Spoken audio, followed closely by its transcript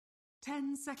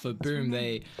10 seconds For Boom,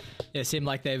 remaining. they seem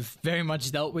like they've very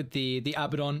much dealt with the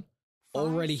Abaddon. 5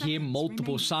 Already here, seconds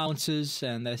multiple remaining. silences,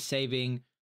 and they're saving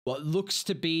what looks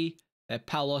to be their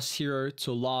Palos hero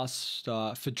to last.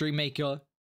 For Dreammaker,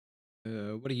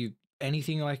 what are you,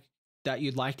 anything like that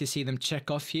you'd like to see them check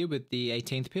off here with the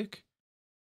 18th pick?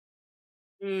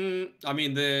 I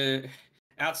mean, they're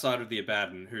outside of the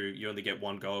Abaddon, who you only get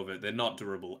one go of it. They're not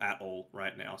durable at all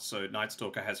right now. So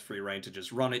Nightstalker has free reign to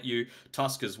just run at you.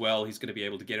 Tusk as well. He's going to be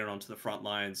able to get it onto the front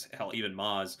lines. Hell, even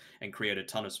Mars, and create a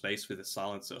ton of space with his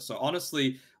silencer. So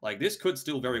honestly, like, this could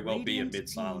still very well be a Radiant mid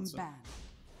silencer. team ban.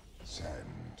 Send.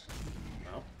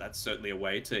 Well, that's certainly a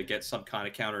way to get some kind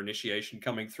of counter initiation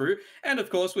coming through. And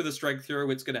of course, with a strength hero,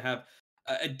 it's going to have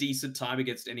a decent time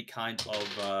against any kind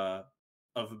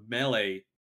of melee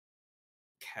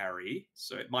carry,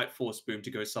 so it might force Boom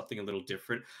to go something a little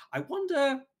different. I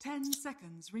wonder, 10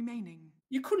 seconds remaining.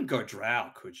 you couldn't go Drow,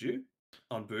 could you,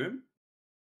 on Boom?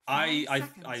 5 I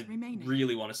seconds remaining.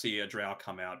 really want to see a Drow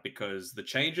come out, because the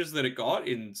changes that it got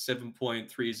in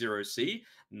 7.30C,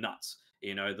 nuts.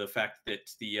 You know, the fact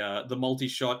that the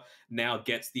multi-shot now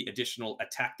gets the additional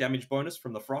attack damage bonus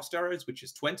from the Frost Arrows, which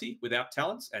is 20 without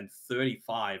talents and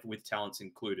 35 with talents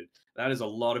included. That is a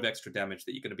lot of extra damage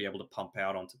that you're going to be able to pump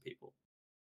out onto people.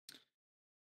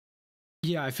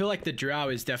 Yeah, I feel like the Drow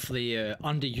is definitely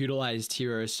underutilized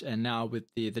heroes, and now with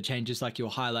the changes like you're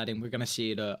highlighting, we're going to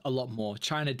see it a lot more.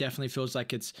 China definitely feels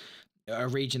like it's a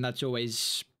region that's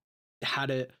always had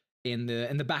it in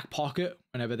the back pocket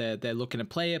whenever they're looking to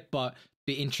play it, but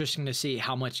be interesting to see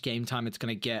how much game time it's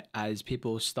going to get as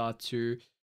people start to,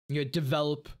 you know,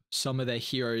 develop some of their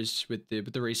heroes with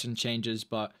the recent changes.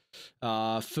 But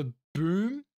for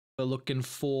Boom, we're looking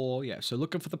for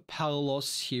looking for the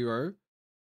Palos hero.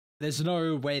 There's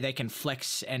no way they can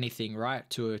flex anything, right?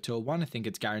 To a one, I think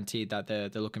it's guaranteed that they're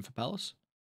looking for Palos.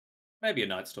 Maybe a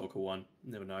Nightstalker one,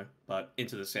 never know. But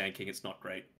Into the Sand King, it's not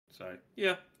great. So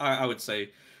yeah, I would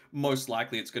say most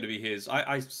likely it's going to be his.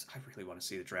 I really want to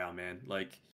see the Drow, man.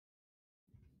 Like,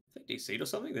 I think DC'd or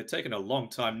something. They're taking a long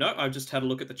time. No, I just had a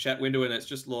look at the chat window, and it's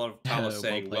just a lot of Palace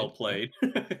saying well played.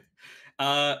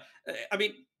 I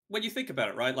mean, when you think about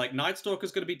it, right? Like,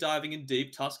 Nightstalker's going to be diving in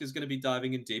deep. Tusk is going to be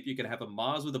diving in deep. You can have a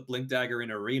Mars with a Blink Dagger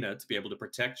in Arena to be able to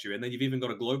protect you. And then you've even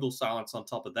got a Global Silence on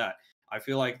top of that. I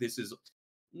feel like this is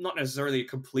not necessarily a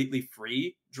completely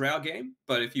free Drow game,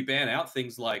 but if you ban out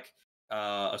things like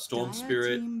a Storm Dire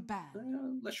Spirit, team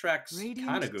ban. Leshrack's Radiant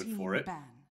kind of good team for it.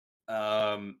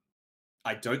 ban.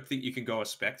 I don't think you can go a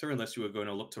Spectre unless you were going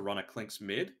to look to run a Clinks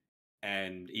mid,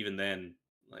 and even then,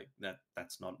 like,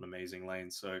 that's not an amazing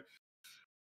lane. So,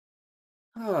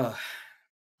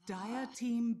 Dire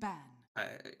team ban.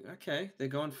 okay, they're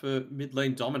going for mid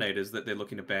lane dominators that they're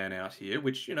looking to ban out here,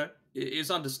 which, you know,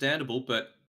 is understandable,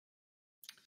 but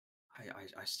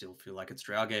I still feel like it's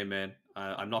Drow game, man.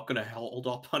 I'm not going to hold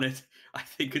up on it. I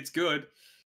think it's good.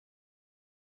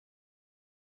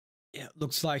 Yeah,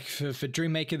 looks like for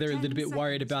Dreammaker, they're a 10 little bit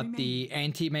worried seconds about the remaining.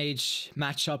 anti-mage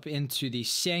matchup into the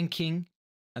Sand King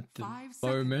at the 5 seconds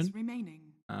moment. remaining.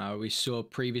 We saw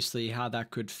previously how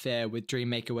that could fare with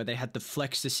Dreammaker, where they had to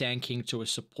flex the Sand King to a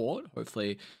support.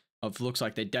 Hopefully, it looks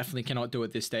like they definitely cannot do it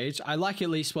at this stage. I like at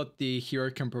least what the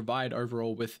hero can provide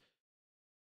overall with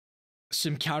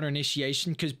some counter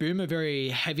initiation, because Boom are very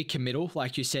heavy committal.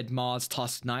 Like you said, Mars,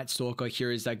 Tusk, Nightstalker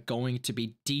heroes that are going to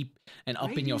be deep and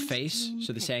up in your Radiant face. team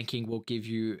So the pick. Sand King will give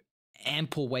you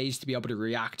ample ways to be able to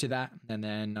react to that, and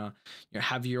then you know,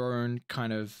 have your own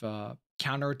kind of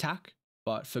counter attack.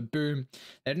 But for Boom,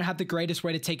 they don't have the greatest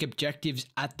way to take objectives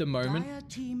at the moment. Dire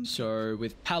team So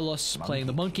with Palos playing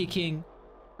the Monkey King,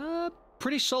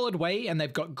 pretty solid way, and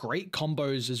they've got great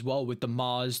combos as well with the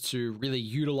Mars to really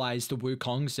utilize the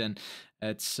Wukongs, and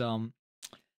it's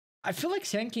I feel like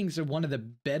Sand Kings are one of the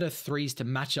better threes to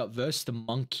match up versus the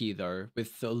Monkey, though,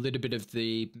 with a little bit of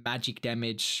the magic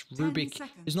damage. 10 Rubik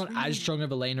seconds is not remaining. as strong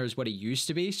of a laner as what he used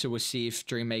to be, so we'll see if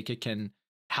Dreammaker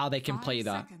how they can 5 play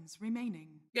that. seconds remaining.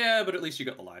 Yeah, but at least you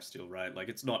got the lifesteal, right? Like,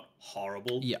 it's not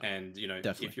horrible. Yeah, and, you know,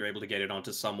 definitely. if you're able to get it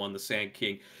onto someone, the Sand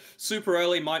King super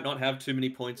early might not have too many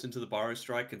points into the Burrow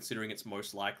Strike, considering it's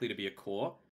most likely to be a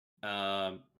core.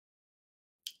 Could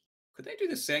they do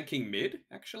the Sand King mid,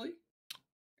 actually?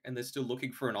 And they're still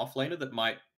looking for an offlaner that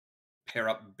might pair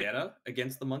up better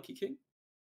against the Monkey King?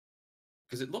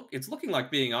 Because it's looking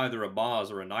like being either a Mars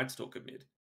or a Nightstalker mid.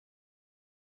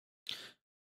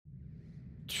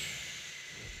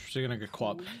 So you're gonna go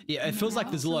co-op. Yeah, it feels like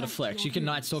there's a lot of flex. You can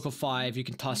Nightstalker 5, you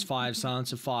can Tusk 5,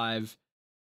 Silencer 5.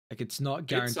 Like, it's not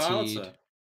guaranteed. Silencer.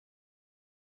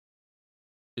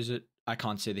 Is it? I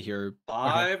can't see the hero.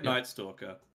 5 Okay, yeah.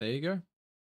 Nightstalker. There you go.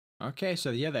 Okay,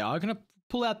 so yeah, they are gonna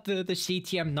pull out the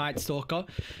CTM Night Stalker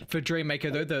for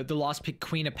Dreammaker though, the last pick,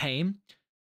 Queen of Pain.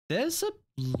 There's a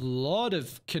lot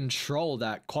of control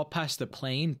that Quap has to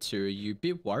play into. Are you a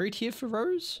bit worried here for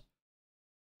Rose?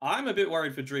 I'm a bit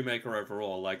worried for Dreammaker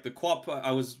overall. Like the Quap,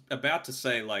 I was about to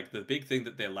say, like the big thing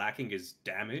that they're lacking is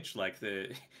damage. Like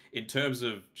in terms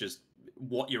of just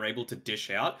what you're able to dish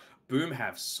out, Boom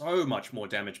have so much more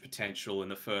damage potential in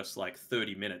the first like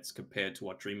 30 minutes compared to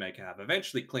what Dreammaker have.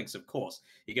 Eventually, Clinks, of course,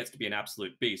 he gets to be an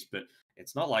absolute beast, but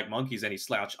it's not like Monkey's any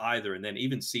slouch either. And then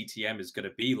even CTM is going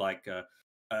to be like a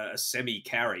semi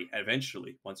carry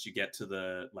eventually once you get to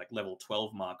the like level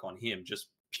 12 mark on him, just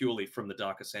purely from the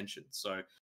Dark Ascension. So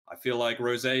I feel like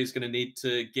Rose is going to need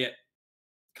to get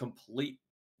complete,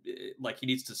 like he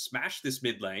needs to smash this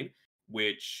mid lane,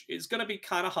 which is going to be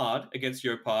kind of hard against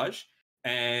Yopaj,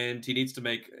 and he needs to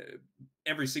make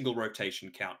every single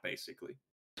rotation count, basically.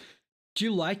 Do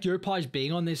you like Yopaj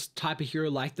being on this type of hero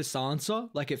like the Silencer?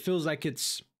 Like it feels like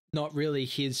it's not really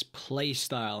his play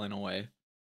style in a way.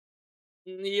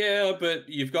 Yeah, but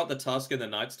you've got the Tusk and the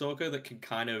Night Stalker that can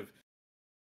kind of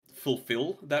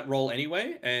fulfill that role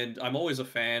anyway, and I'm always a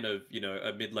fan of, you know,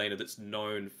 a mid laner that's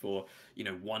known for, you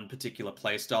know, one particular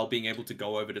playstyle being able to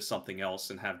go over to something else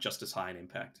and have just as high an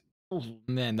impact. Oh,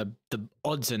 man, the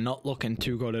odds are not looking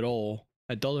too good at all.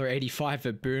 $1.85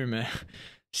 for Boomer,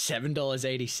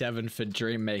 $7.87 for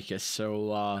Dreammaker.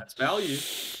 So that's value.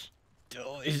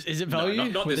 Is it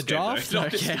value not with the this game, draft? though.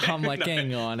 Okay, I'm like,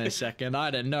 hang on a second. I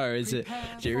don't know. Do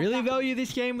you really value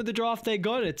this game with the draft they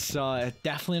got? It's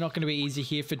definitely not going to be easy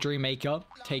here for Dreammaker,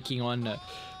 taking on you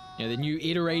know, the new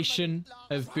iteration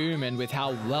of Boom, and with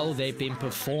how well they've been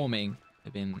performing.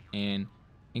 They've been an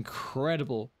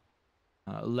incredible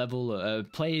level of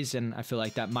plays, and I feel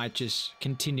like that might just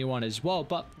continue on as well.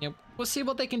 But you know, we'll see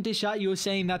what they can dish out. You were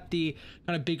saying that the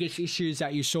kind of biggest issues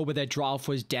that you saw with their draft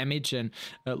was damage, and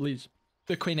at least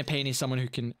the Queen of Pain is someone who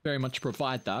can very much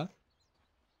provide that.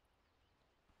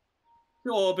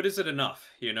 Sure, but is it enough?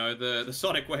 You know, the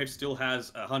Sonic Wave still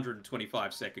has a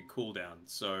 125-second cooldown,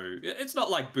 so it's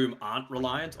not like Boom aren't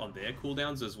reliant on their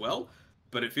cooldowns as well,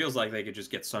 but it feels like they could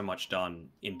just get so much done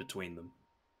in between them.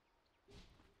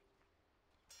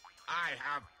 I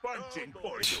have bunting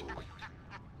for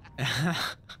you.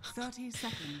 30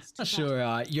 seconds to Not sure.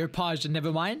 Yopaj,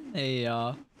 never mind. They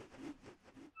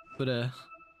put a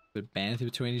band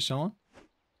between each other.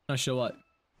 Not sure what.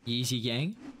 Yeezy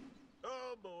Gang.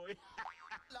 Oh boy.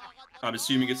 I'm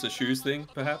assuming it's a shoes thing,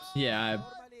 perhaps? Yeah,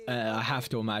 I have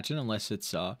to imagine, unless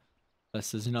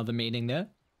there's another meaning there.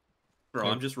 Bro,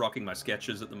 I'm just rocking my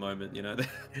Skechers at the moment, you know?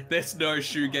 There's no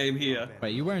shoe game here.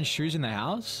 Wait, you wearing shoes in the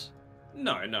house?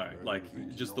 No, like,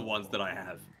 just the ones that I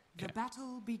have. the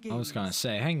battle begins. I was gonna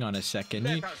say, hang on a second.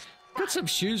 You got some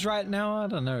shoes right now? I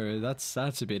don't know. That's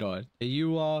a bit odd. Are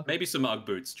you Maybe some Ugg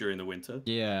boots during the winter.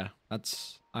 Yeah,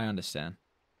 I understand.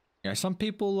 Yeah, some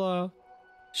people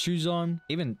shoes on,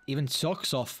 even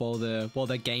socks off while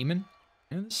they're gaming.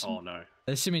 You know, Oh no.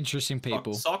 there's some interesting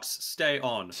people. Socks stay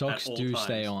on. Socks at all do times.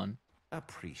 stay on.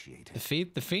 Appreciate The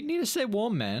feet need to stay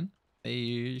warm, man.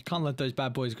 You can't let those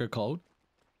bad boys go cold.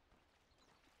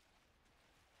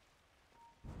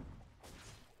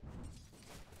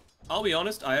 I'll be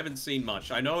honest, I haven't seen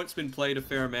much. I know it's been played a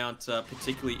fair amount,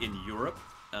 particularly in Europe,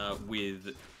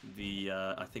 with the,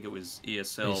 I think it was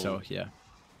ESL. So yeah,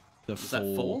 the Was that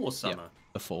fall or summer? Yeah,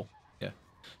 the fall. Yeah,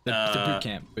 the boot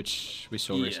camp, which we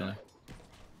saw recently.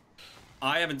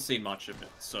 I haven't seen much of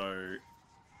it, so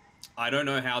I don't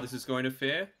know how this is going to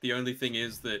fare. The only thing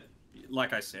is that,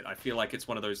 like I said, I feel like it's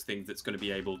one of those things that's going to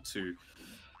be able to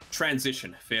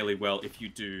transition fairly well if you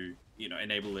do, you know,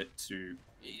 enable it to,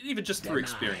 even just through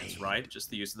experience, right?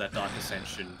 Just the use of that Dark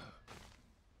Ascension.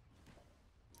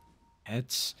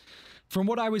 It's from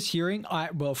what I was hearing.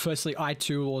 Firstly, I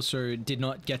too also did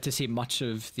not get to see much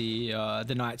of the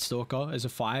Night Stalker as a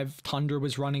 5. Tundra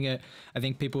was running it. I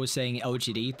think people were saying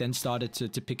LGD then started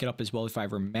to pick it up as well, if I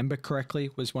remember correctly,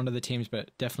 was one of the teams,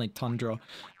 but definitely Tundra.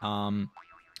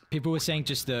 People were saying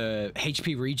just the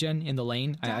HP regen in the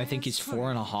lane, I think is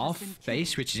 4.5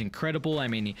 base, which is incredible. I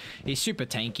mean, he's super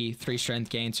tanky, 3 strength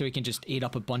gain, so he can just eat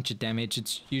up a bunch of damage.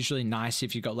 It's usually nice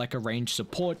if you got like a ranged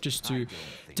support just to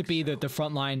be the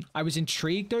front line. I was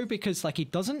intrigued though, because like he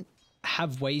doesn't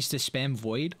have ways to spam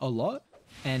Void a lot,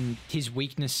 and his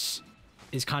weakness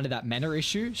is kind of that mana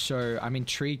issue. So I'm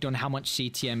intrigued on how much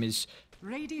CTM is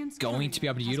going to be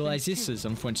able to utilize this. As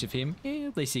unfortunate for him,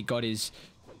 at least he got his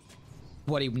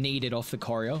what he needed off the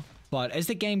courier. But as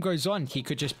the game goes on, he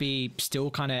could just be still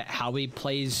kind of how he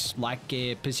plays, like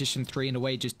a position 3 in a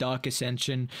way, just Dark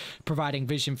Ascension, providing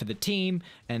vision for the team,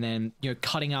 and then, you know,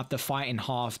 cutting out the fight in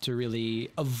half to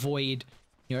really avoid,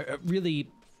 you know, really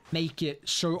make it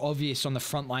so obvious on the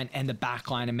front line and the back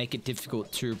line and make it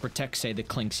difficult to protect, say, the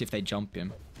Clinks if they jump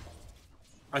him?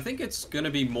 I think it's going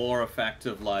to be more a fact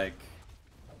of like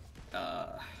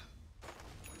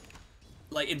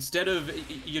instead of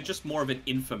you're just more of an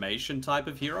information type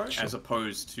of hero as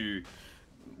opposed to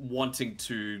wanting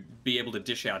to be able to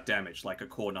dish out damage like a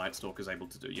core Night Stalker is able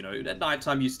to do. You know, at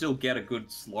nighttime you still get a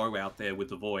good slow out there with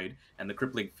the Void and the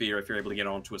Crippling Fear. If you're able to get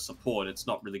onto a support, it's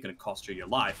not really going to cost you your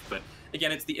life. But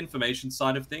again, it's the information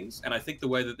side of things, and I think the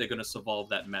way that they're going to solve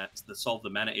the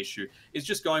mana issue is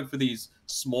just going for these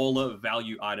smaller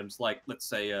value items, like let's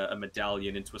say a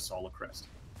medallion into a Solar Crest.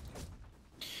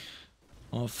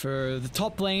 Well, for the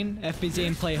top lane, FBZ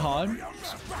and Play Hard,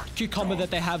 Cucumber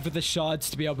that they have with the shards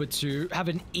to be able to have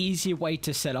an easier way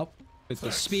to set up with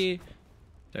the spear.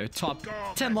 So top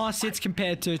 10 last hits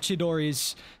compared to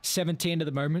Chidori's 17 at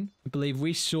the moment. I believe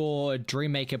we saw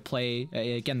Dreammaker play,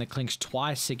 again, the Clinks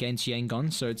twice against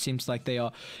Yangon, so it seems like they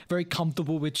are very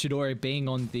comfortable with Chidori being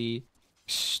on the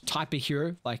type of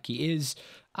hero like he is.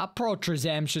 Pro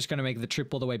Trezam's just going to make the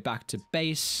trip all the way back to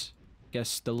base.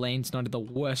 Guess the lane's not in the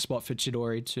worst spot for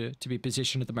Chidori to be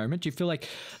positioned at the moment. Do you feel like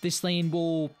this lane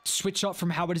will switch up from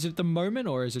how it is at the moment,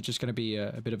 or is it just going to be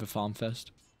a bit of a farm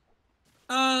fest?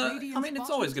 I mean, it's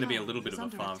always going to be a little bit of a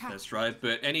farm fest, right?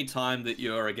 But any time that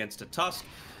you're against a Tusk,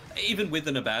 even with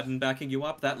an Abaddon backing you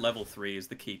up, that level 3 is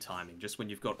the key timing. Just when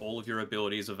you've got all of your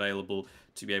abilities available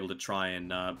to be able to try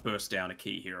and burst down a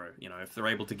key hero. You know, if they're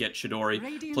able to get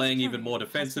Chidori playing even more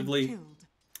defensively,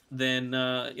 then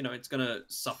you know, it's going to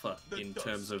suffer in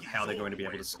terms of how they're going to be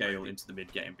able to scale into the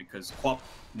mid game, because Quap,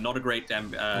 not a great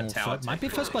tower. Might be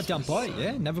first blood down bot,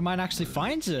 yeah. Nevermind actually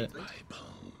finds it.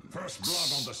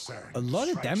 A lot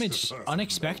of damage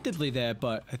unexpectedly there,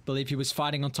 but I believe he was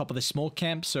fighting on top of the small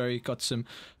camp, so he got some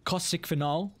caustic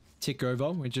finale tick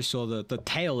over. We just saw the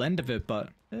tail end of it, but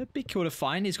a big kill to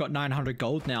find. He's got 900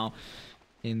 gold now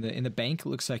in the bank. It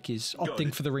looks like he's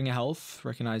opting for the Ring of Health,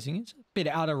 recognizing it's a bit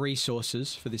out of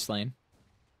resources for this lane.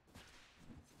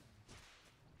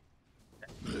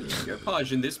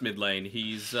 Yopaj in this mid lane,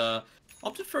 he's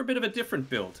opted for a bit of a different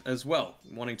build as well,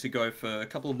 wanting to go for a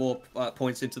couple of more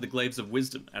points into the Glaives of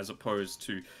Wisdom, as opposed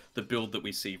to the build that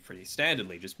we see pretty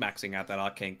standardly, just maxing out that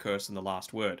Arcane Curse in the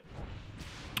last word.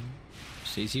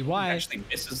 CZY He actually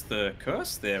misses the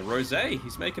curse there. Rose,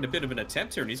 he's making a bit of an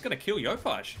attempt here, and he's going to kill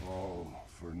Yopaj. Oh,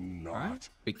 for naught.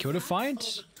 Big kill to find.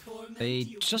 They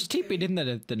just TP'd in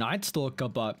the Night Stalker,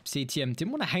 but CTM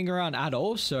didn't want to hang around at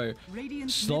all, so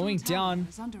slowing down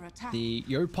the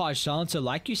Yopaj Silencer,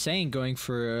 like you're saying, going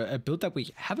for a build that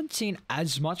we haven't seen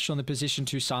as much on the position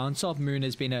 2 Silencer. Moon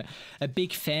has been a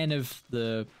big fan of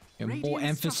the more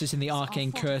emphasis in the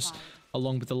Arcane Curse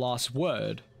along with the last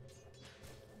word.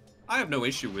 I have no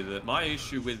issue with it. My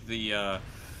issue with the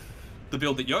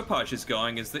build that Yopaj is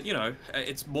going is that, you know,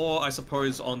 it's more, I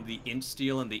suppose, on the int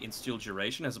steal and the int steal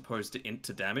duration as opposed to int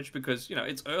to damage, because, you know,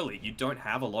 it's early. You don't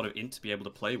have a lot of int to be able to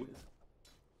play with.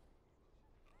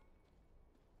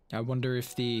 I wonder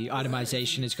if the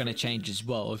itemization is going to change as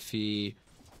well. If he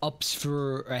opts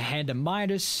for a Hand of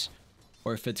Midas,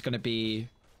 or if it's going to be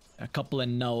a couple of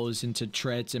nulls into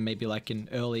treads and maybe like an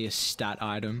earlier stat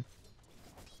item.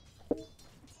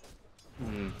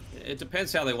 It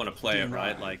depends how they want to play it,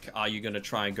 right? Like, are you going to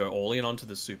try and go all in onto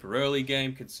the super early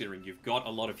game, considering you've got a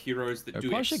lot of heroes that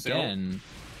do excel? Again.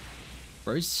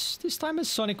 Rose this time is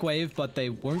Sonic Wave, but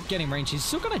they weren't getting range. He's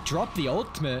still going to drop the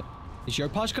ultimate. Is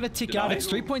Yopaj going to tick out? It's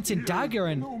 3 points in Dagger,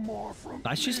 and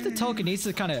nice use of the telekinesis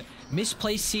to kind of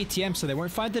misplace CTM, so they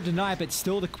won't find the deny, but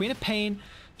still the Queen of Pain.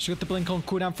 She got the blink on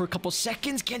cooldown for a couple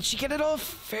seconds. Can she get it off?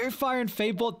 Fairy Fire and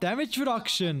Fable damage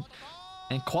reduction.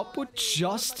 And Quap would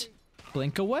just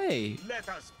blink away. Let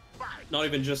us fight. Not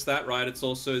even just that, right? It's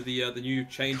also the new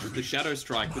change with the Shadow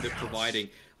Strike, with it providing,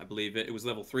 I believe it was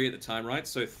level 3 at the time, right?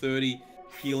 So 30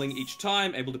 healing each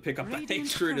time, able to pick up that Hate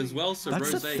Druid as well. So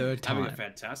that's Rose the third time. having a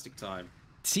fantastic time.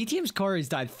 CTM's Corey's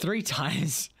died 3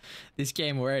 times this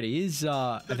game already.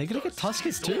 Are they going to get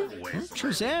Tuskers too?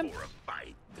 Trezam.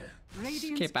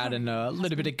 Keep adding a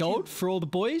little bit of gold for all the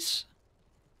boys.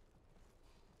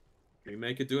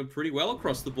 Dreammaker doing pretty well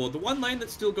across the board. The one lane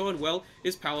that's still going well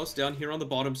is Palos down here on the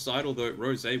bottom side, although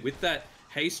Rose with that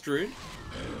haste rune,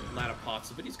 latter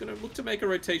parts of it, he's going to look to make a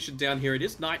rotation down here. It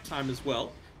is nighttime as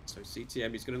well, so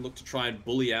CTM is going to look to try and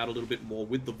bully out a little bit more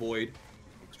with the Void.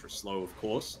 Extra slow, of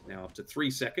course, now up to 3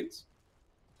 seconds.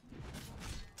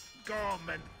 Come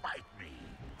and fight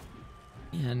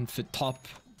me. And for top,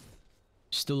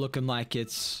 still looking like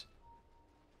it's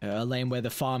a lane where the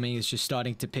farming is just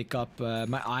starting to pick up.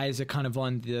 My eyes are kind of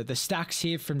on the stacks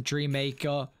here from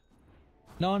Dreammaker.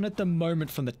 None at the moment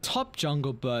from the top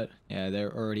jungle, but yeah,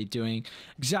 they're already doing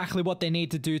exactly what they need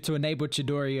to do to enable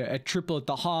Chidori. A triple at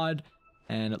the hard,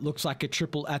 and it looks like a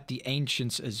triple at the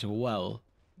ancients as well.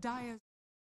 Dire's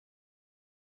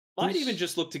Might even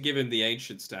just look to give him the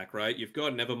ancient stack, right? You've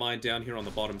got Nevermind down here on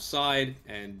the bottom side,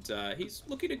 and he's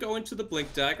looking to go into the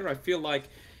Blink Dagger. I feel like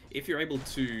if you're able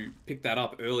to pick that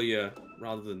up earlier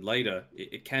rather than later,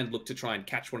 it can look to try and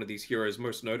catch one of these heroes,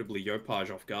 most notably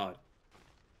Yopaj, off guard.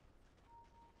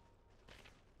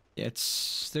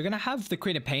 They're gonna have the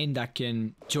Queen of Pain that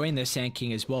can join their Sand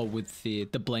King as well with the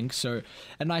blink, so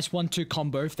a nice 1-2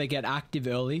 combo if they get active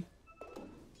early.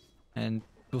 And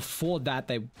before that,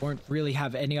 they won't really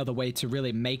have any other way to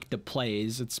really make the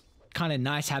plays. It's kind of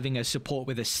nice having a support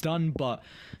with a stun, but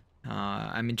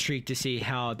I'm intrigued to see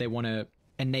how they want to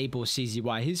enable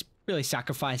CZY. He's really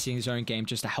sacrificing his own game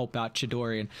just to help out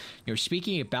Chidori. And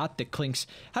speaking about the Clinks,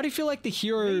 how do you feel like the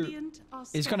hero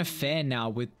is going to fare now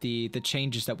with the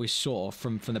changes that we saw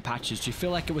from the patches? Do you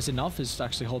feel like it was enough as to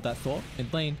actually hold that thought in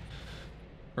lane,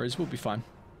 or is we'll be fine?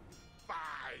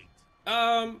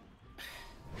 Actually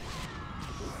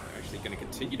going to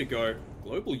continue to go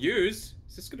global use.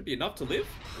 Is this going to be enough to live?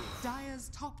 Dire's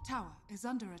top tower is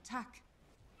under attack.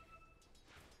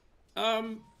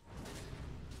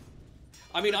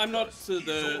 I mean, I'm not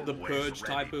the purge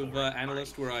type of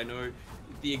analyst where I know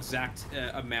the exact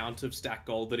amount of stack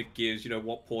gold that it gives,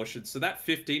 what portion. So that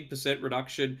 15%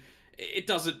 reduction, it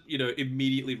doesn't,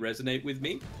 immediately resonate with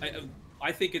me.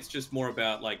 I think it's just more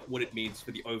about like what it means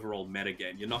for the overall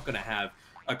metagame. You're not going to have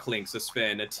a Clinks, a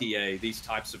Sven, a TA, these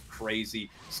types of crazy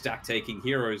stack-taking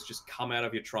heroes just come out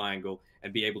of your triangle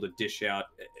and be able to dish out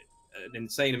an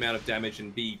insane amount of damage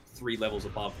and be 3 levels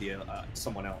above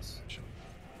someone else.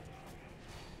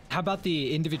 How about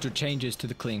the individual changes to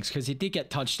the Clinks? Because he did get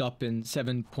touched up in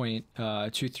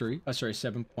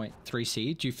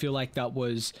 7.3C. Do you feel like that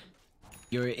was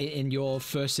in your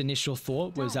first initial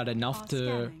thought? Was that enough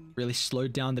to really slow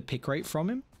down the pick rate from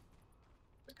him?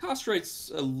 The cast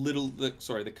rate's a little, the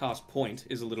cast point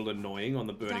is a little annoying on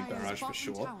the Burning Barrage for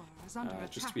sure.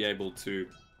 Just to be able to,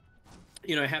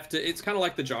 it's kind of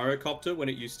like the Gyrocopter when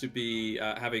it used to be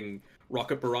having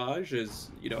Rocket Barrage as,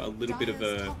 a little bit of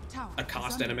a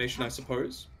cast animation, I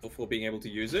suppose, before being able to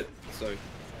use it. So,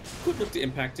 could look to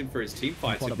impact him for his team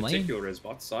fights, in particular as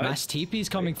bot side. Mass TP's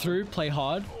coming through, play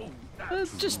hard.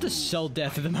 Just a cell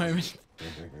death at the moment.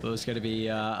 There's going to be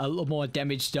a little more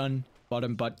damage done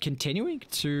bottom, but continuing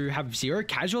to have 0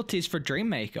 casualties for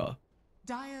Dreammaker.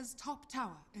 Dire's top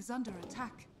tower is under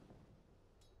attack.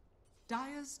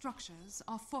 Dire's structures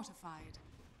are fortified.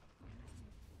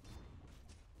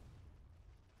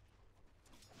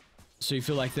 So you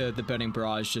feel like the Burning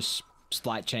Barrage, just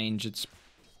slight change, it's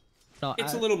not...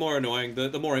 It's a little more annoying.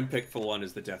 The more impactful one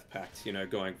is the Death Pact,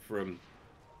 going from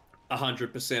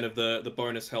 100% of the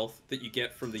bonus health that you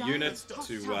get from the unit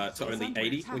to only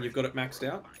 80 when you've got it maxed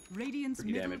out. Pretty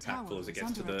damn impactful as it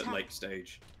gets to the late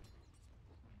stage.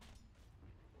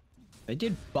 They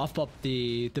did buff up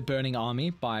the Burning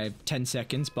Army by 10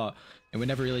 seconds, but we're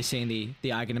never really seeing the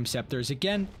Aghanim Scepters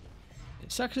again.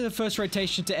 It's actually the first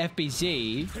rotation to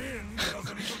FBZ.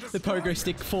 The pogo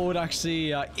stick forward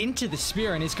actually into the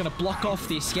spear, and it's going to block off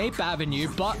the escape avenue,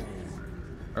 but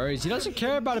Rose, he doesn't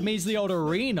care about a measly old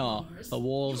arena. The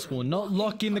walls will not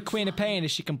lock in the Queen of Pain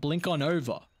as she can blink on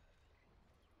over.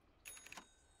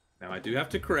 Now, I do have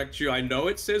to correct you. I know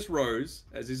it says Rose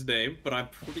as his name, but I'm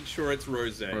pretty sure it's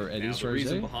Rose. It is the Rose.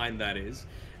 Reason behind that is...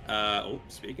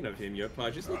 speaking of him,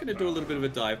 Yopaj is looking to do a little bit of a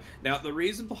dive. Now, the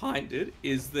reason behind it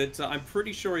is that I'm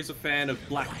pretty sure he's a fan of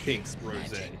Blackpink's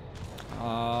Rose.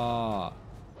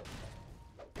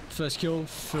 First kill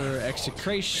for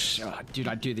Execration. Oh, dude,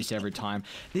 I do this every time.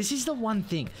 This is the one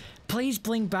thing. Please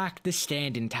bring back the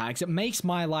stand-in tags. It makes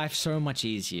my life so much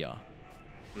easier.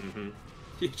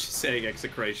 You're just saying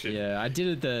Execration. Yeah, I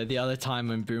did it the other time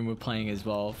when Boom were playing as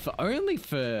well. Only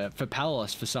for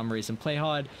Palos for some reason. Play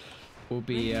hard will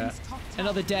be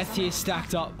another death here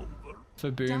stacked up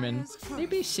for Boom, and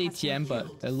maybe CTM,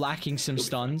 but they're lacking some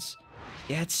stuns.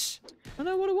 Yeah, I don't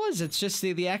know what it was. It's just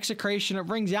the Execration. It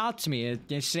rings out to me.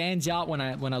 It stands out when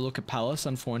I look at Palace,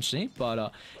 unfortunately.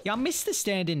 But yeah, I missed the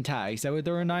stand-in tags. They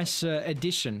were a nice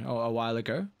addition a while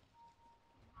ago.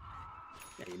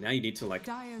 Yeah, now you need to like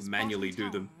manually do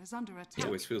them. It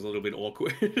always feels a little bit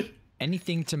awkward.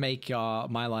 Anything to make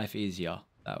my life easier.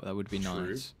 That would be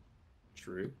nice.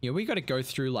 True. Yeah, we got to go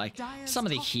through like some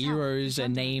of the heroes are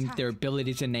named, their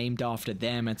abilities are named after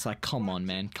them. It's like, come on,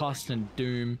 man. Casting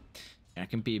Doom, it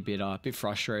can be a bit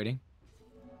frustrating.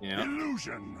 Yeah.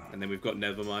 Illusion. And then we've got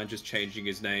Nevermind just changing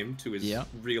his name to his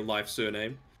real life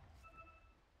surname.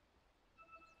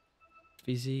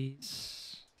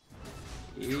 Fizzies.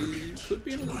 He could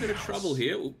be in a little bit of trouble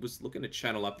here. Was looking to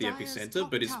channel up the epicenter,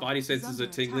 but his spidey senses are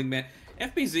tingling, man.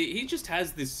 FBZ, he just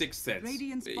has this sixth sense.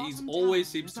 He always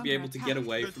seems to be able to get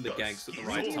away from the ganks at the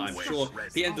right time. Sure,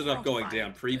 he ended up going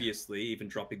down previously, even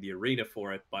dropping the arena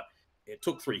for it, but it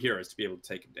took 3 heroes to be able to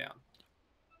take him down.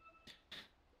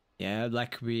 Yeah,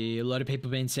 like a lot of people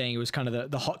have been saying, it was kind of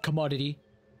the hot commodity.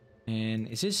 And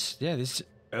is this, yeah, this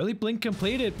early blink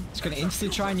completed. It's going to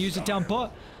instantly try and use it down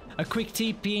bot. A quick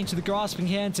TP into the grasping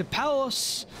hands of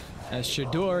Palos. As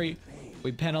Chidori,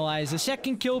 we penalize the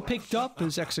second kill picked up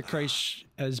as Execration,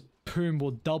 as Poom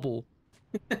will double.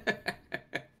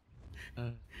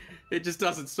 It just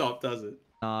doesn't stop, does it?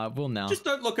 Will now. Just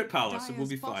don't look at Palos and we'll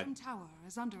be fine. Bottom tower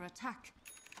is under attack.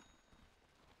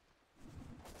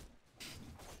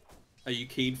 Are you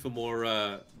keen for more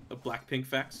Blackpink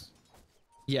facts?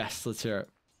 Yes, let's hear it.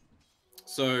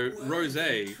 So, Rose,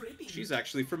 she's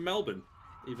actually from Melbourne,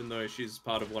 even though she's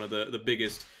part of one of the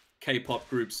biggest K-pop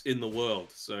groups in the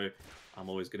world. So, I'm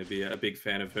always going to be a big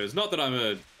fan of hers. Not that I'm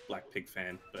a Blackpink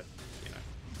fan, but, you know,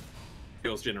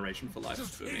 Girls' Generation for life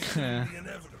for me.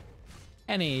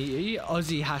 Any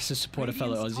Aussie has to support a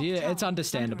fellow Aussie. It's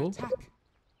understandable.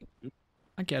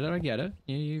 I get it.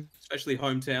 You... Especially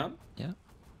hometown. Yeah.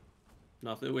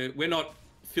 Nothing. We're not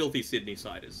filthy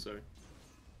Sydney-siders, so...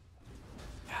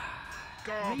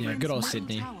 Yeah, good old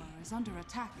Sydney.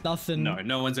 Nothing.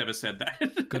 No one's ever said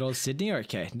that. Good old Sydney?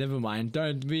 Okay, never mind.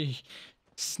 Don't be...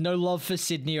 No love for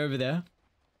Sydney over there.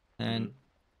 And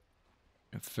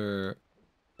for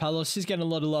Palos, he's getting a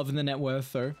lot of love in the net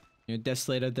worth, though. You know,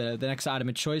 Desolator, the next item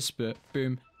of choice, but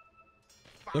boom.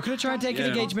 Looking to try and take an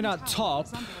engagement out top.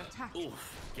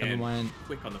 Never mind.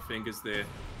 Quick on the fingers there.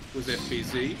 Was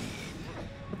FBZ.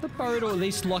 But the Burrow to at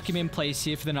least lock him in place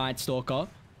here for the Night Stalker.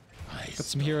 Got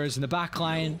some heroes in the back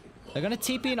line. They're going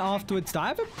to TP in afterwards. They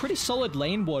have a pretty solid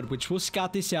lane ward, which will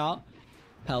scout this out.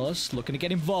 Palace looking to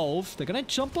get involved. They're going to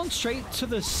jump on straight to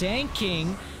the Sand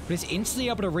King, but is instantly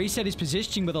able to reset his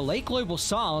positioning with a late global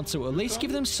silence, so at least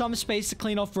give them some space to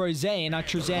clean off Rose. And now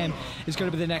Trezam is going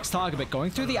to be the next target, but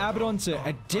going through the Abaddon's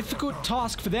a difficult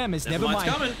task for them, as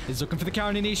Nevermind is looking for the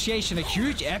current initiation. A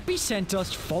huge epicenter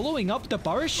following up the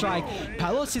Burrow Strike.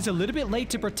 Palace is a little bit late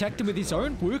to protect him with his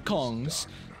own Wukongs.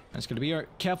 He's going to be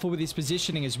careful with his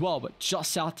positioning as well, but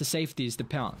just out to safety is the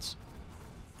Pounce.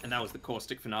 And that was the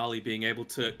Caustic finale, being able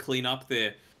to clean up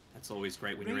there. That's always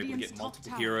great when you're able to get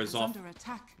multiple heroes off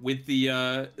with the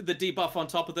debuff on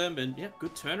top of them. And yeah,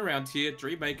 good turnaround here.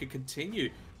 Dreammaker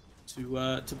continue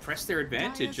to press their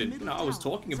advantage. And you know, I was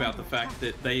talking about the fact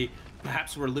that they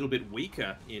perhaps were a little bit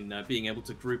weaker in being able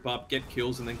to group up, get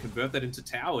kills, and then convert that into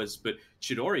towers. But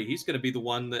Chidori, he's going to be the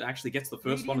one that actually gets the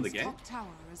first one of the game.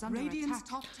 Radiant's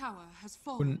top tower has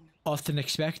fallen. Wouldn't often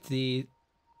expect the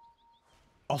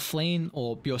off lane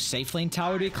or your safe lane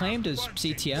tower to be claimed as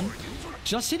CTM.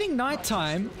 Just hitting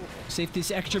nighttime, see if this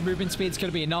extra movement speed is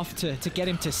going to be enough to get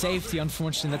him to safety.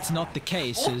 Unfortunately, that's not the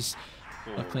case, as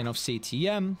they'll clean off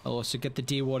CTM. They'll also get the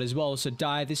D-Ward as well, so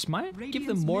this might give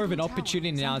them more of an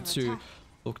opportunity now to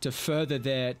look to further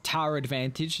their tower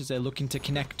advantage as they're looking to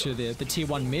connect to the tier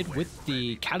 1 mid with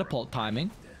the catapult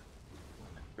timing.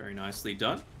 Very nicely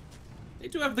done. They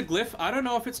do have the glyph. I don't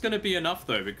know if it's going to be enough,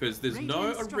 though, because there's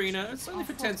no arena. It's only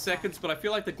for 10 seconds, but I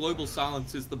feel like the global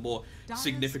silence is the more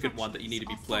significant one that you need to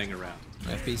be playing around.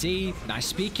 FBZ, nice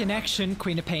speed connection.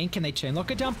 Queen of Pain, can they chain lock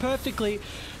it down perfectly?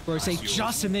 Rose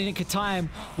just in the nick of time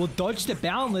will dodge the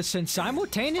Boundless, and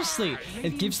simultaneously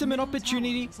it gives them an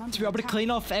opportunity to be able to clean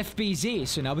off FBZ.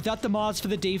 So now without the Mars for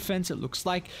the defense, it looks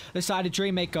like the side of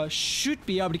Dreammaker should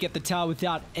be able to get the tower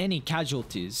without any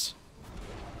casualties.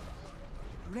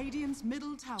 Radiant's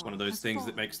middle tower. It's one of those things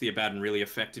that makes the Abaddon really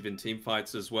effective in team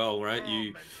fights as well, right?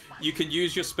 You can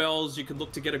use your spells, you can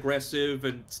look to get aggressive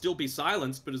and still be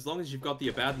silenced, but as long as you've got the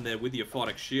Abaddon there with the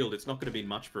Aphotic Shield, it's not going to be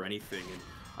much for anything. And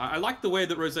I like the way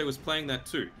that Rose was playing that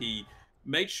too. He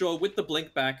made sure with the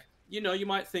blink back, you know, you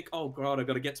might think, oh god, I've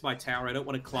got to get to my tower, I don't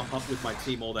want to clump up with my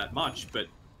team all that much, but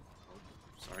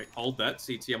sorry, hold that.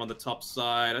 CTM on the top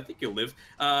side. I think you'll live.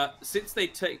 Since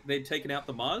they've taken out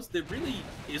the Mars, there really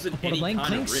isn't any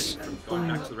kind of risk from going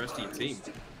back to the rest of your team.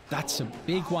 That's a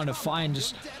big one to find.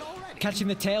 Just catching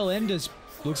the tail end as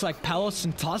looks like Palos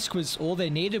and Tusk was all they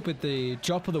needed with the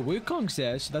drop of the Wukongs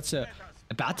there. So that's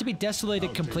about to be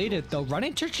Desolated completed. They'll run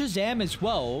into Shazam as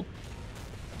well.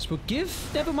 So we'll give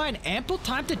Nevermind ample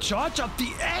time to charge up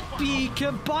the Epi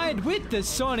combined with the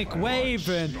Sonic Wave,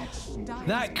 and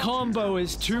that combo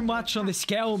is too much on the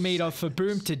scale meter for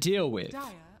Boom to deal with. Dire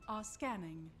are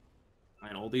scanning.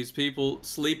 And all these people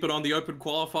sleeping on the open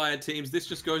qualifier teams. This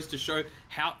just goes to show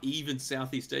how even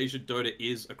Southeast Asian Dota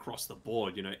is across the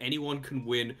board. You know, anyone can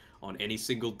win on any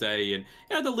single day. And,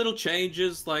 you know, the little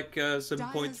changes like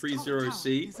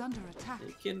 7.30C,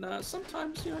 they can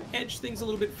sometimes, you know, edge things a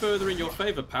little bit further in your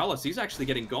favor. Palace, he's actually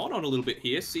getting gone on a little bit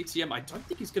here. CTM, I don't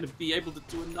think he's going to be able to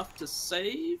do enough to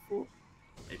save. Or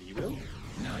maybe he will.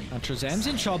 Trezam's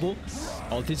in trouble.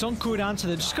 Ult is on cooldown, so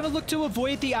they're just going to look to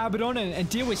avoid the Abaddon and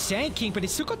deal with Sand King, but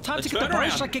he's still got time to get the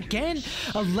burst. Like, again,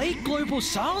 a late global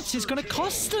silence is going to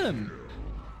cost them.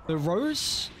 The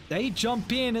Rose, they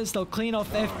jump in as they'll clean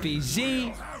off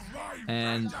FBZ.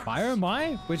 And my oh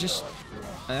my, we're just...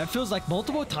 it feels like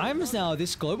multiple times now,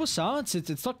 this global silence,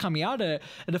 it's not coming out at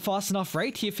a fast enough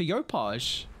rate here for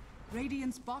Yopaj.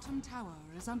 Radiant's bottom tower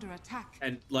is under attack.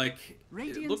 And, like,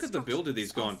 look at the build that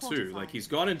he's gone to. Like, he's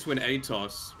gone into an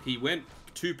ATOS. He went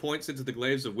 2 points into the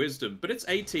Glaives of Wisdom, but it's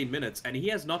 18 minutes, and he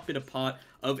has not been a part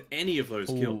of any of those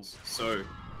kills. So,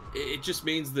 it just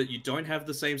means that you don't have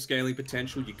the same scaling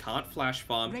potential. You can't flash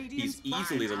farm. He's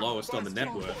easily the lowest on the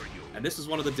network. And this is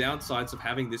one of the downsides of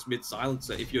having this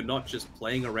mid-silencer if you're not just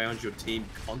playing around your team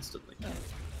constantly.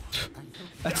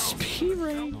 At speed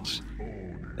range,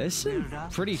 there's some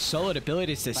pretty solid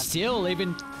abilities to steal,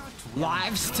 even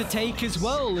lives to take as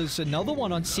well as another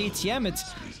one on CTM.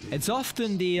 It's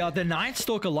often the Night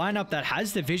Stalker lineup that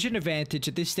has the vision advantage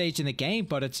at this stage in the game,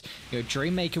 but it's, you know,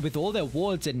 Dreammaker with all their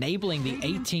wards enabling the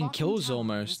 18 kills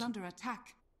almost. Under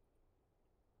attack.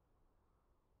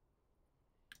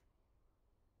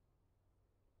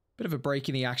 Bit of a break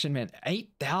in the action, man.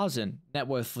 8,000 net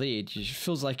worth lead. It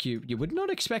feels like you would not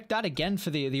expect that again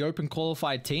for the open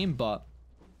qualified team, but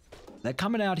they're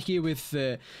coming out here with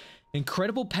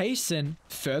incredible pace and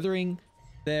furthering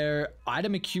their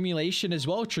item accumulation as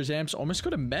well. Trezam's almost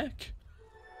got a mech.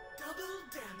 Double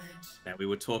damage. Now, we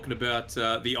were talking about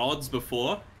the odds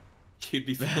before. You'd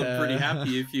be feeling pretty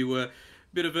happy if you were a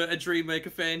bit of a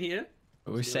Dreammaker fan here.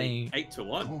 We're saying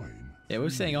 8-1. Yeah, we're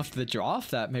saying after the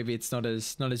draft that maybe it's not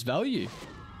as value.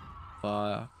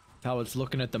 How it's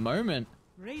looking at the moment,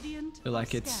 Radiant feel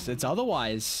like it's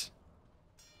otherwise.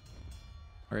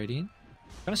 Radiant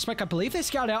gonna smoke. I believe they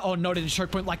scout out. Oh, not in a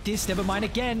choke point like this. Never mind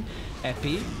again.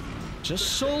 Epi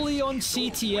just solely on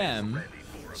CTM,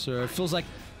 so it feels like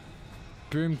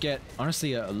Boom get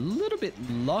honestly a little bit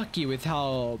lucky with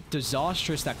how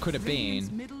disastrous that could have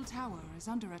been. Middle tower is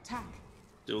under attack.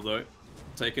 Still though,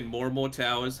 taking more and more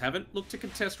towers. Haven't looked to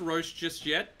contest Roche just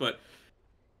yet, but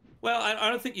well, I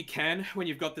don't think you can when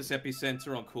you've got this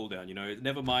epicenter on cooldown. You know,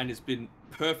 Nevermind has been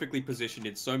perfectly positioned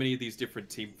in so many of these different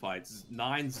team fights.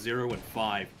 9, 0, and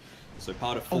 5. So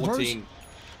part of 14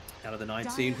 out of the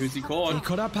 19. Who's he caught? He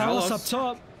caught out Palace up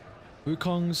top.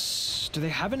 Wukong's... do they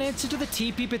have an answer to the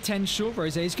TP potential?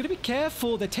 Rose is going to be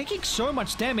careful. They're taking so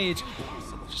much damage.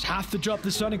 Just have to drop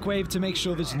the Sonic Wave to make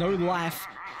sure there's no life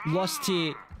lost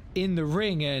here in the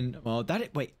ring. And, well,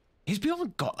 that... wait. He's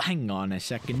beyond God. Hang on a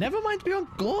second. Nevermind's beyond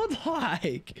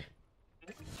godlike.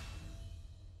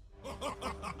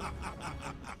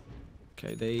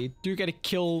 Okay, they do get a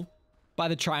kill by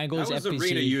the triangles. That was FBC.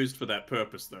 Arena used for that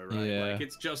purpose, though, right? Yeah. Like,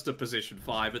 it's just a position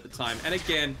 5 at the time. And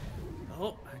again,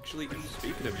 oh, actually,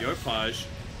 speaking of Yopaj,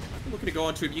 I'm looking to go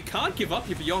on to him. You can't give up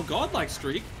your beyond godlike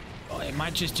streak. Oh, they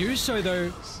might just do so, though.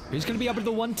 Who's going to be able to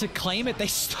the one to claim it? They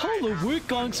stole the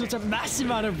Wukong, so it's a massive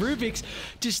amount of Rubik's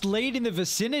just laid in the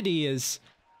vicinity. As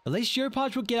at least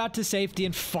Yopaj will get out to safety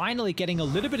and finally getting a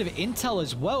little bit of intel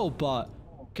as well, but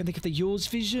can they get the Yule's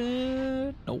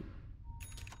vision? Nope.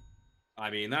 I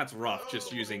mean, that's rough,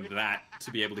 just using that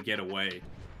to be able to get away.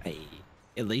 Hey,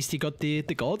 at least he got the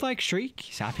godlike streak.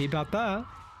 He's happy about that.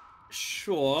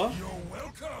 Sure. You're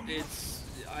welcome.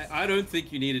 I don't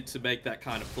think you needed to make that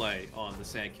kind of play on the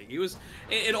Sand King.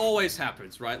 It always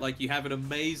happens, right? Like, you have an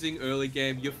amazing early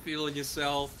game, you're feeling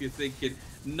yourself, you're thinking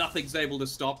nothing's able to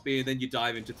stop me, and then you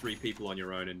dive into 3 people on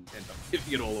your own and end up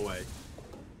giving it all away.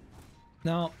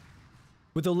 Now,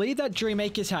 with the lead that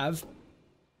Dreammakers have,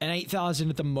 and 8,000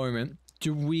 at the moment,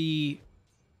 do we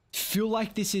feel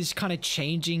like this is kind of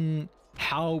changing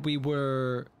how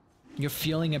you're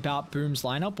feeling about Boom's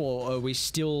lineup, or are we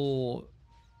still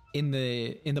in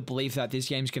the belief that this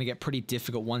game's going to get pretty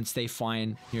difficult once they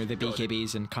find, you know, the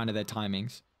BKBs and kind of their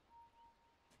timings?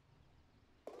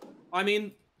 I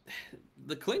mean,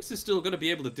 the Clinks is still going to be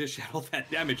able to dish out all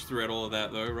that damage throughout all of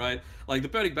that, though, right? Like, the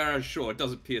Burning Barrage, sure, it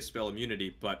doesn't pierce spell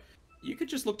immunity, but you could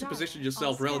just look to position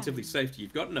yourself relatively safe.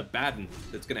 You've got an Abaddon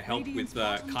that's going to help with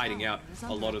kiting out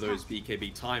a lot of those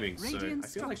BKB timings, so I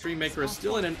feel like Dreammaker is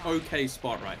still in an okay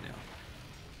spot right now.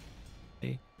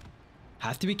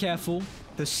 Have to be careful.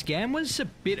 The scam was a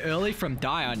bit early from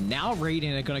Dire. Now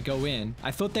Radiant are going to go in.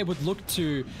 I thought they would look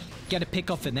to get a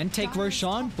pick off and then take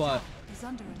Roshan, but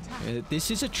this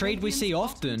is a trade we see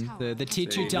often. The tier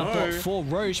 2 down bot for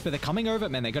Roche, but they're coming over.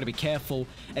 Man, they got to be careful.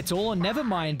 It's all on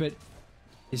Nevermind, but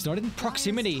he's not in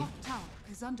proximity.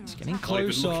 He's getting closer.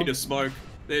 Not even looking to smoke.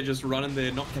 They're just running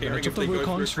there, not caring if they go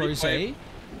through a creep wave.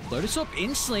 Lotus up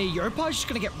instantly. Yopaj just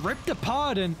gonna get ripped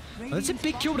apart, and well, that's a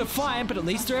big kill to find, but at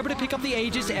least they're able to pick up the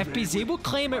Aegis. FBZ will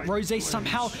claim it. Rose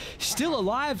somehow still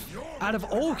alive out of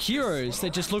all heroes. They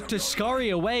just look to scurry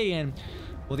away, and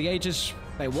well, the Aegis,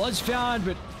 they was found,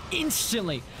 but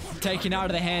instantly taken out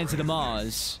of the hands of the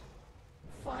Mars.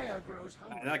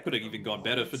 That could have even gone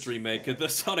better for Dreammaker. The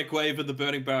Sonic Wave and the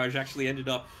Burning Barrage actually ended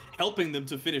up helping them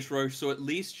to finish Roche, so at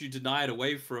least you deny it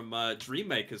away from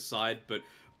Dreammaker's side, but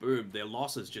boom, their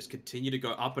losses just continue to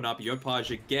go up and up.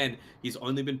 Yopaj, again, he's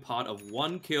only been part of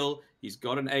one kill. He's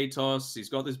got an Atos, he's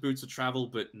got his Boots of Travel,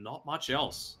 but not much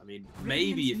else. I mean,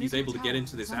 maybe if he's able to get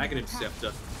into this Aghanim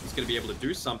Scepter, he's going to be able to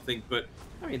do something, but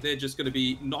I mean, they're just going to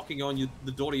be knocking on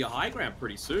the door to your high ground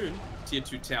pretty soon. Tier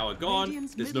 2 tower gone.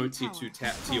 There's no tier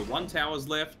 1 towers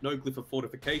left. No Glyph of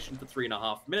Fortification for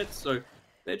 3.5 minutes, so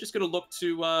they're just going to look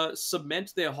to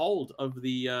cement their hold of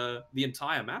the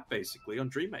entire map, basically, on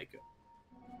Dreammaker.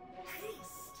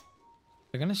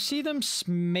 We're going to see them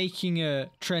making a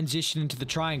transition into the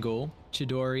triangle.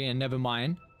 Chidori and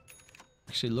Nevermind.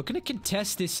 Actually looking to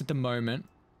contest this at the moment.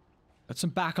 Got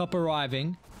some backup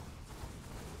arriving.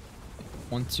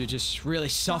 Want to just really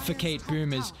suffocate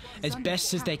Boom as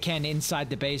best as they can inside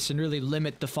the base and really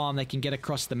limit the farm they can get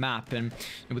across the map. And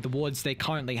with the wards they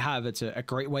currently have, it's a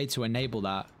great way to enable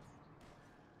that.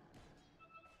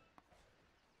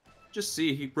 Just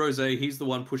see, Rose, he's the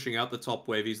one pushing out the top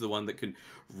wave. He's the one that can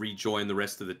rejoin the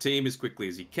rest of the team as quickly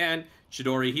as he can.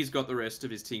 Chidori, he's got the rest of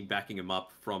his team backing him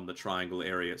up from the triangle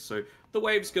area. So the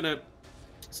wave's going to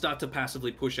start to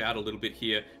passively push out a little bit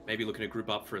here. Maybe looking to group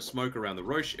up for a smoke around the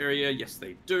Roche area. Yes,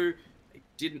 they do. They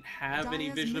didn't have any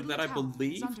vision of that, I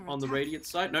believe, on the Radiant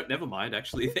side. No, never mind,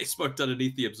 actually. They smoked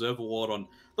underneath the Observer Ward on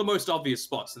the most obvious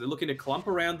spot. So they're looking to clump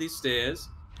around these stairs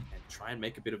and try and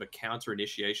make a bit of a counter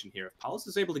initiation here. If Pallas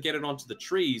is able to get it onto the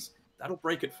trees, that'll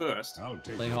break it first.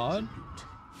 Play hard.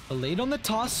 The lead on the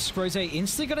toss. Rose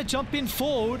instantly going to jump in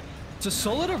forward. It's a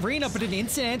solid arena, but an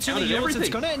instant answer to the yields. It's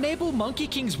going to enable Monkey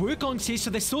King's Wukongs here,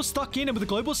 so they're still stuck in, and with the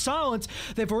global silence,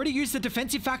 they've already used the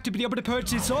defensive factor to be able to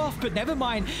purge this off, but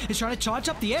Nevermind is trying to charge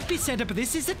up the epicenter, but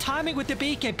this is the timing with the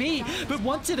BKB, but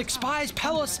once it expires,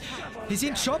 Palos is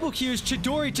in trouble here as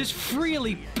Chidori just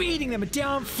freely beating them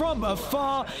down from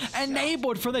afar,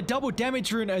 enabled for the double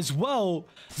damage rune as well.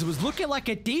 So it was looking like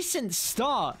a decent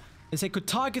start, as they could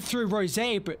target through Rose,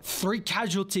 but 3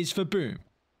 casualties for Boom.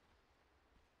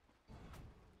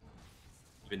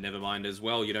 Nevermind as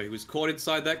well, you know, he was caught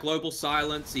inside that global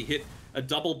silence. He hit a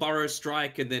double burrow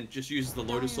strike and then just uses the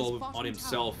Lotus Orb on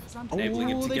himself, enabling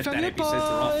him to get that epicenter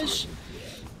off.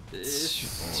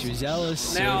 Too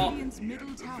zealous. Now,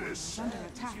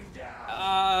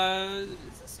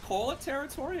 call it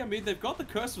territory? I mean, they've got the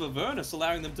Curse of Avernus,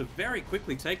 allowing them to very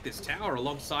quickly take this tower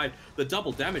alongside the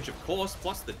double damage, of course,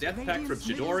 plus the death pack from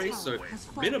Chidori. So,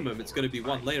 minimum, it's going to be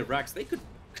 1 lane of racks. They could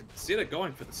consider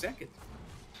going for the second.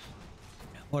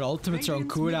 What ultimates are on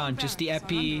cooldown? Just the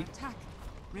epi.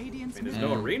 I mean, there's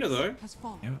no arena though.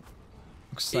 Yeah.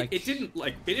 Looks like it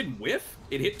didn't whiff.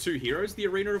 It hit 2 heroes, the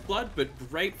Arena of Blood, but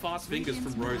great fast fingers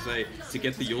from Rose to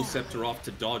get the Yule Scepter off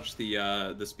to dodge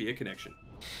the spear connection.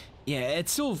 Yeah, it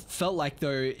still felt like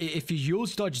though, if you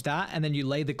Yule's dodge that and then you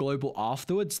lay the global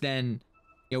afterwards, then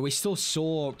yeah, we still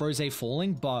saw Rose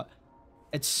falling, but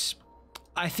it's.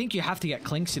 I think you have to get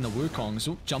Clinks in the Wukongs.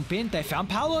 Oh, jump in. They found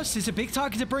Palos. It's a big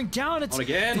target to bring down. It's the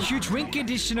huge win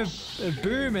condition of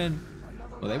Boom, and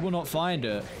well, they will not find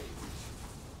it.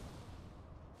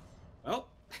 Well,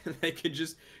 they can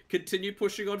just continue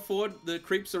pushing on forward. The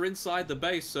creeps are inside the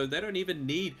base, so they don't even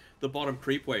need the bottom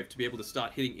creep wave to be able to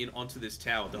start hitting in onto this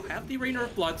tower. They'll have the Arena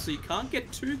of Blood, so you can't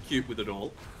get too cute with it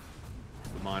all.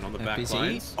 The mine on the back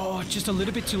lines. Oh, just a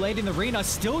little bit too late in the arena.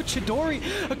 Still Chidori,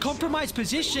 a compromised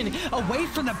position away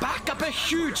from the backup. A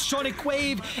huge Sonic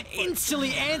Wave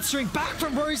instantly answering back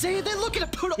from Rose. They're looking to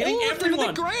put all of them in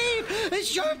the grave.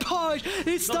 It's Yopaj.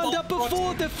 He's stunned up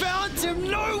before the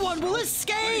fountain. No one will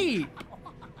escape.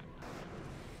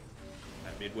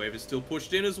 That mid wave is still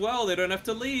pushed in as well. They don't have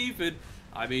to leave. And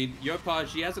I mean, Yopaj,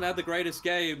 he hasn't had the greatest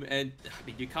game. And I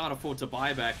mean, you can't afford to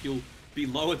buy back. You'll be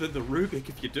lower than the Rubik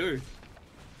if you do.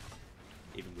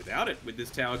 Even without it, with this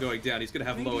tower going down, he's going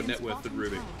to have lower net worth than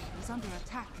Rubik.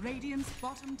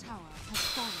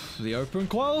 The open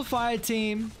qualifier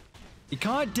team. You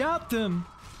can't doubt them.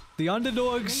 The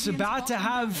underdogs Radiant's about to bottom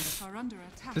have barracks are under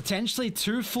attack. potentially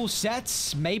 2 full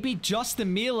sets, maybe just the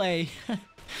melee.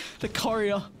 The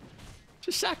courier.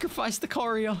 Just sacrifice the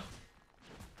courier.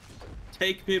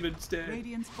 Take him instead.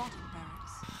 Radiant's bottom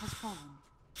barracks has fallen.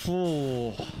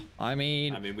 Oh, I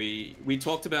mean, we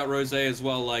talked about Rose as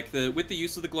well. Like with the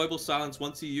use of the global silence,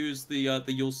 once you use the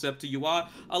Yule Scepter, you are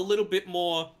a little bit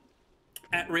more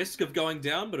at risk of going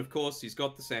down. But of course, he's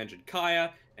got the Sanjin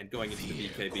Kaya and going into the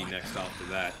BKB next after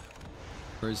that.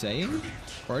 Rose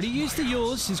already used the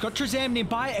Yules. He's got Trezam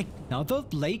nearby. Another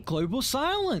late global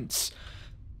silence.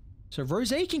 So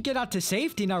Rose can get out to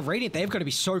safety. Now Radiant, they've got to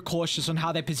be so cautious on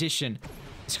how they position.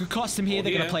 This could cost them here.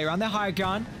 They're going to play around their high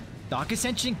ground. Dark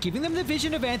Ascension giving them the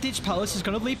vision advantage. Palace is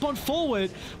going to leap on forward.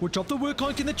 Will drop the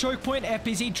Wukong in the choke point.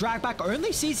 FPZ drag back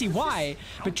only CZY.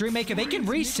 But Dreammaker, they can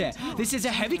reset. This is a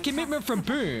heavy commitment from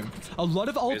Boom. A lot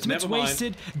of ultimates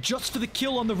wasted just for the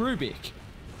kill on the Rubik.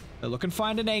 They're looking to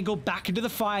find an angle back into the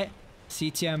fight.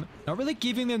 CTM not really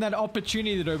giving them that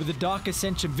opportunity though with the Dark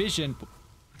Ascension vision.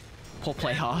 Poor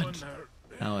play hard.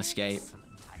 No escape.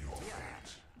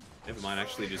 Nevermind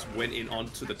actually just went in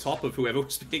onto the top of whoever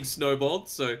was being snowballed,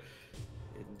 so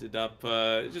ended up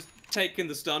just taking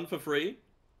the stun for free.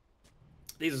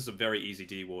 These are some very easy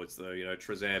D wards though, you know,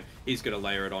 Trezam, he's going to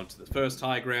layer it onto the first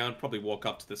high ground, probably walk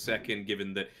up to the second,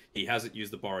 given that he hasn't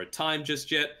used the borrowed time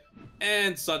just yet,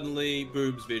 and suddenly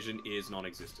Boom's vision is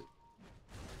non-existent.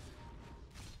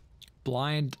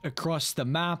 Blind across the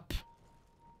map.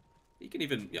 He can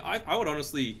even, I would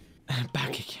honestly back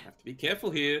again. Have to be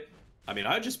careful here. I mean,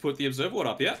 I just put the observer ward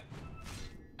up, yeah?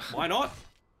 Why not?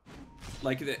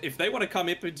 Like, if they want to come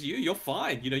up into you, you're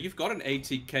fine. You know, you've got an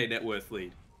 18k net worth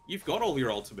lead. You've got all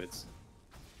your ultimates.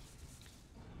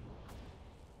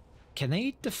 Can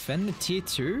they defend the tier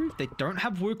 2? They don't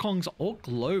have Wukong's or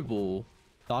global.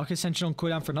 Dark Ascension on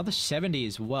cooldown for another 70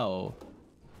 as well.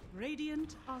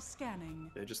 Radiant are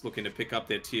scanning. They're just looking to pick up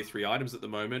their tier 3 items at the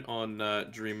moment on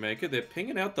Dreammaker. They're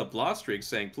pinging out the blast rig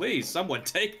saying, please, someone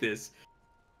take this.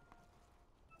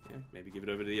 Yeah, maybe give it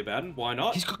over to the Abaddon. Why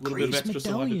not? He's got a little bit of Greaves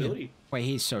extra Medallion. survivability. Wait,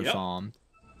 he's so farmed.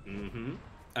 Mm-hmm.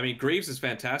 I mean, Greaves is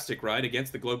fantastic, right?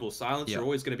 Against the global silence, you're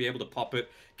always going to be able to pop it,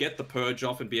 get the purge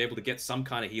off, and be able to get some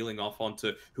kind of healing off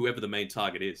onto whoever the main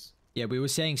target is. Yeah, we were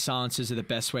saying silencers are the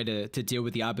best way to deal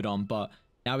with the Abaddon, but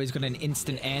now he's got an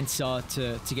instant answer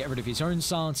to get rid of his own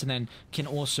silence, and then can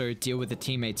also deal with the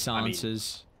teammate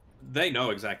silencers. I mean, they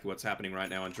know exactly what's happening right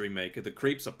now on Dreammaker. The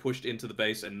creeps are pushed into the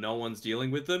base and no one's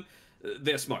dealing with them.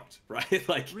 They're smoked, right?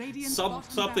 Like,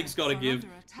 something's got to give.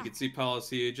 You can see Palace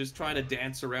here just trying to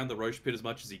dance around the Roche pit as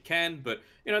much as he can, but,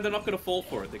 you know, they're not going to fall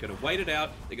for it. They're going to wait it out.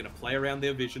 They're going to play around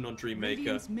their vision on Dreammaker.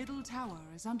 Radiant's middle tower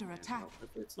is under attack.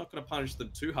 It's not going to punish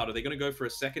them too hard. Are they going to go for a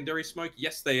secondary smoke?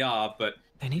 Yes, they are, but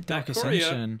they need Dark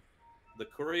Ascension. The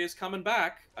courier's coming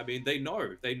back. I mean, they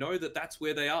know that that's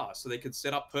where they are, so they can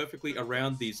set up perfectly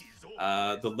around these,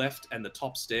 the left and the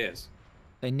top stairs.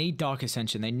 They need Dark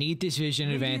Ascension. They need this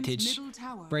vision advantage.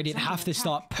 Radiant have to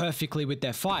start perfectly with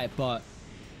their fight, but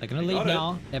they're going to lead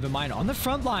now. Never mind. On the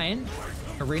front line,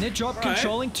 Arena drop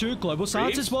controlling 2. Global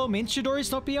silence as well means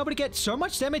Chidori's not being able to get so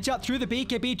much damage out through the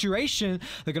BKB duration.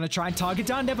 They're going to try and target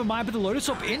down Never mind, but the Lotus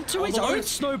Orb into his own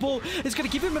snowball is going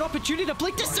to give him an opportunity to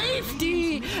blink to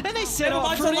safety. And they set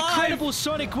up for an incredible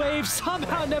Sonic Wave.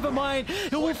 Somehow Never mind,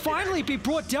 it will finally be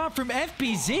brought down from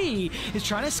FBZ. Is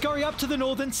trying to scurry up to the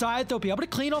northern side. They'll be able to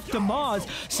clean off the Mars.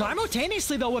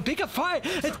 Simultaneously, though, a bigger fight.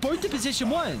 It's both the position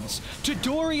ones.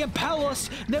 Chidori and Palos.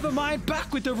 Never mind,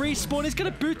 back with the respawn. He's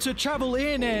going to boot to travel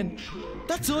in, and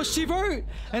that's all she wrote.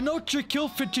 An ultra kill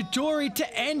for Chidori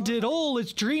to end it all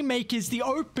as Dreammakers, the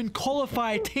open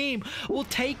qualifier team, will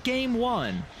take game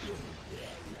 1.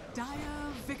 Dire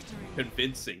victory.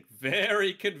 Convincing,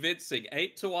 very convincing.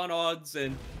 8-1 odds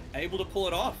and able to pull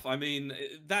it off. I mean,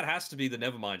 that has to be the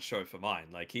Nevermind show for mine.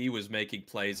 Like, he was making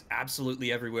plays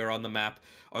absolutely everywhere on the map,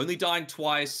 only dying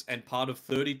twice, and part of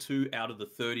 32 out of the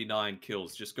 39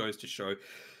 kills. Just goes to show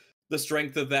the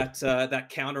strength of that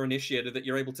counter initiator that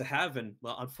you're able to have. And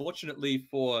well, unfortunately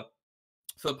for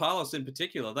Palos in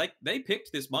particular, they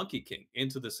picked this Monkey King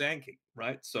into the Sand King,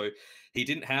 right? So he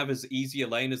didn't have as easy a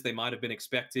lane as they might have been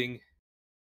expecting.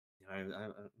 You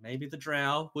know, maybe the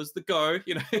Drow was the go.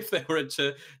 You know, if they were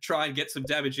to try and get some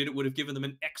damage in, it would have given them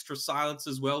an extra silence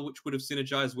as well, which would have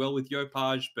synergized well with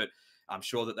Yopaj. But I'm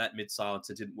sure that mid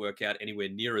silencer didn't work out anywhere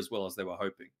near as well as they were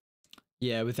hoping.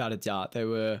 Yeah, without a doubt, they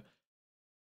were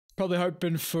probably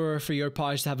hoping for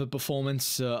Yopaj to have a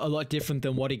performance a lot different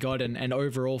than what he got, and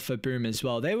overall for Boom as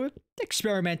well. They were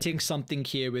experimenting something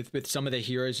here with some of the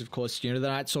heroes, of course. You know, the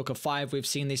Night Stalker 5, we've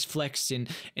seen this flexed in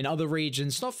other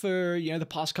regions, not for, you know, the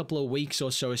past couple of weeks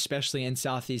or so, especially in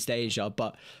Southeast Asia,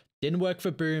 but Didn't work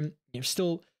for Boom.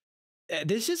 Still,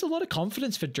 this is a lot of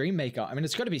confidence for Dreammaker. I mean,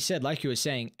 it's got to be said, like you were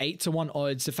saying, 8-1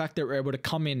 odds. The fact that we're able to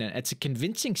come in and it's a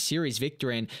convincing series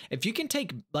victory. And if you can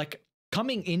take, like,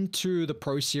 coming into the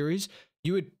Pro Series,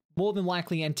 you would more than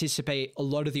likely anticipate a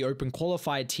lot of the open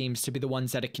qualified teams to be the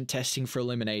ones that are contesting for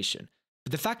elimination.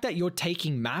 But the fact that you're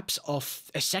taking maps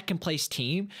off a second place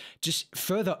team just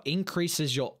further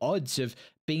increases your odds of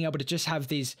being able to just have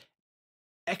these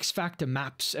X factor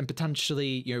maps and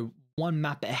potentially, one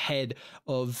map ahead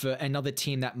of another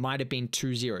team that might have been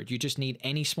 2-0. You just need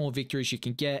any small victories you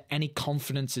can get, any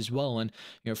confidence as well. And,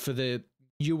 for the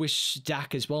newish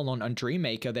stack as well on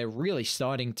Dreammaker, they're really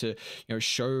starting to,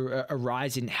 show a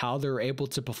rise in how they're able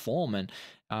to perform. And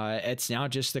it's now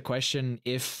just the question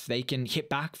if they can hit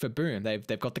back for Boom.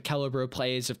 They've got the caliber of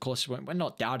players. Of course, we're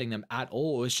not doubting them at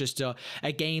all. It's just a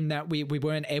game that we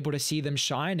weren't able to see them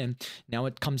shine. And now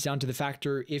it comes down to the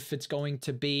factor if it's going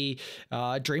to be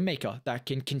Dreammaker that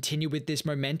can continue with this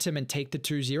momentum and take the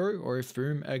 2-0, or if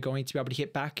Boom are going to be able to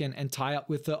hit back and tie up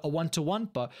with a 1-1.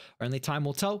 But only time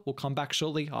will tell. We'll come back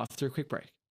shortly after a quick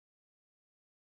break.